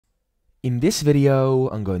In this video,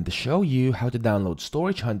 I'm going to show you how to download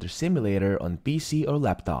Storage Hunter Simulator on PC or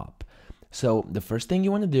laptop. So the first thing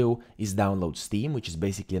you want to do is download Steam, which is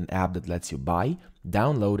basically an app that lets you buy,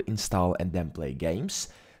 download, install, and then play games.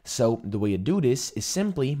 So the way you do this is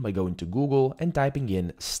simply by going to Google and typing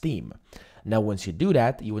in Steam. Now once you do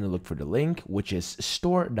that, you want to look for the link, which is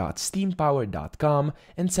store.steampower.com,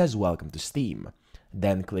 and says welcome to Steam.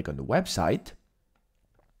 Then click on the website.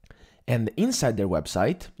 And inside their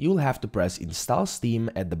website, you'll have to press install Steam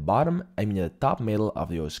at the bottom, at the top middle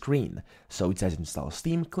of your screen. So it says install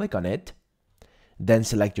Steam, click on it. Then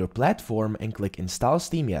select your platform and click install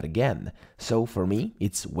Steam yet again. So for me,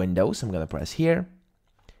 it's Windows, I'm gonna press here.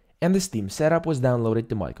 And the Steam setup was downloaded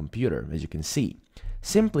to my computer, as you can see.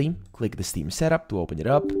 Simply click the Steam setup to open it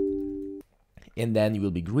up. And then you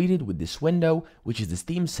will be greeted with this window, which is the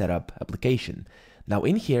Steam setup application. Now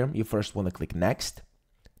in here, you first want to click next.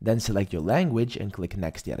 Then select your language and click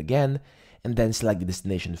next yet again, and then select the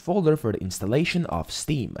destination folder for the installation of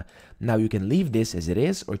Steam. Now you can leave this as it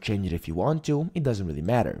is or change it if you want to, it doesn't really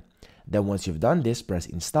matter. Then once you've done this, press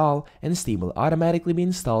install and Steam will automatically be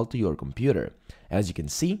installed to your computer. As you can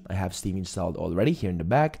see, I have Steam installed already here in the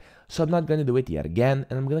back, so I'm not going to do it yet again,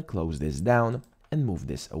 and I'm going to close this down and move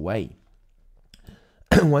this away.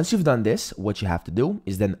 Once you've done this, what you have to do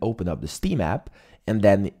is then open up the Steam app, and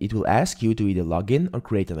then it will ask you to either log in or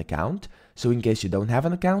create an account. So in case you don't have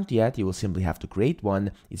an account yet, you will simply have to create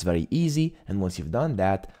one. It's very easy, and once you've done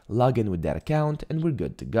that, log in with that account and we're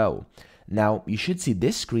good to go. Now, you should see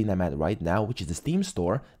this screen I'm at right now, which is the Steam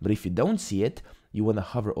store, but if you don't see it, you want to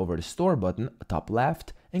hover over the store button, top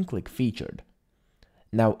left, and click featured.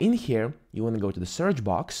 Now in here, you want to go to the search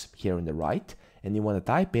box here on the right, and you want to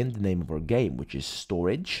type in the name of our game, which is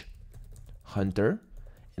Storage Hunter.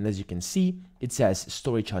 And as you can see, it says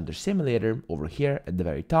Storage Hunter Simulator over here at the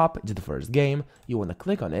very top. It's the first game. You want to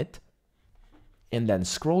click on it and then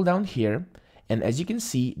scroll down here. And as you can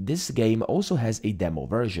see, this game also has a demo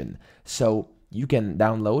version. So you can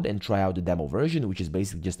download and try out the demo version, which is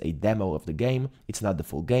basically just a demo of the game. It's not the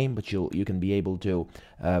full game, but you can be able to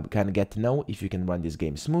kind of get to know if you can run this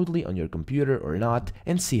game smoothly on your computer or not,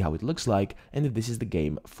 and see how it looks like and if this is the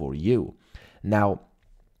game for you. Now,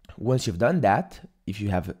 once you've done that, if you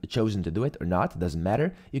have chosen to do it or not, it doesn't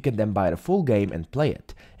matter. You can then buy the full game and play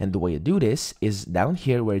it. And the way you do this is down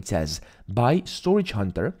here where it says Buy Storage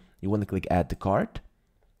Hunter. You want to click Add to Cart,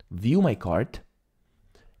 View My Cart,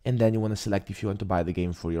 and then you want to select if you want to buy the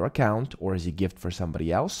game for your account or as a gift for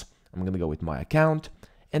somebody else. I'm going to go with my account,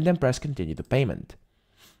 and then press Continue to Payment.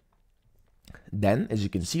 Then, as you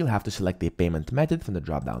can see, you'll have to select a payment method from the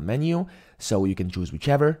drop-down menu, so you can choose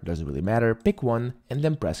whichever, doesn't really matter, pick one, and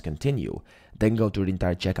then press Continue. Then go through the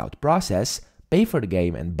entire checkout process, pay for the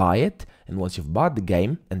game and buy it, and once you've bought the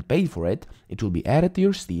game and paid for it, it will be added to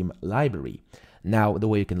your Steam library. Now, the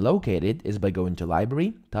way you can locate it is by going to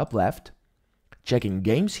Library, top left, checking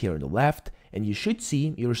Games here on the left, and you should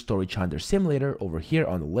see your Storage Hunter Simulator over here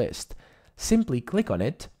on the list. Simply click on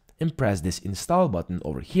it and press this Install button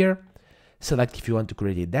over here. Select if you want to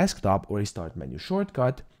create a desktop or a start menu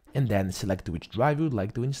shortcut, and then select which drive you would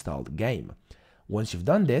like to install the game. Once you've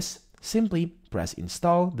done this, simply press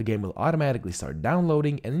install, the game will automatically start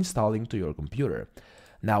downloading and installing to your computer.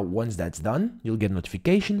 Now once that's done, you'll get a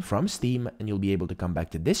notification from Steam and you'll be able to come back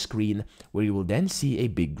to this screen where you will then see a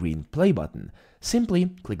big green play button.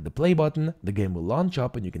 Simply click the play button, the game will launch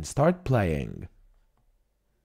up and you can start playing.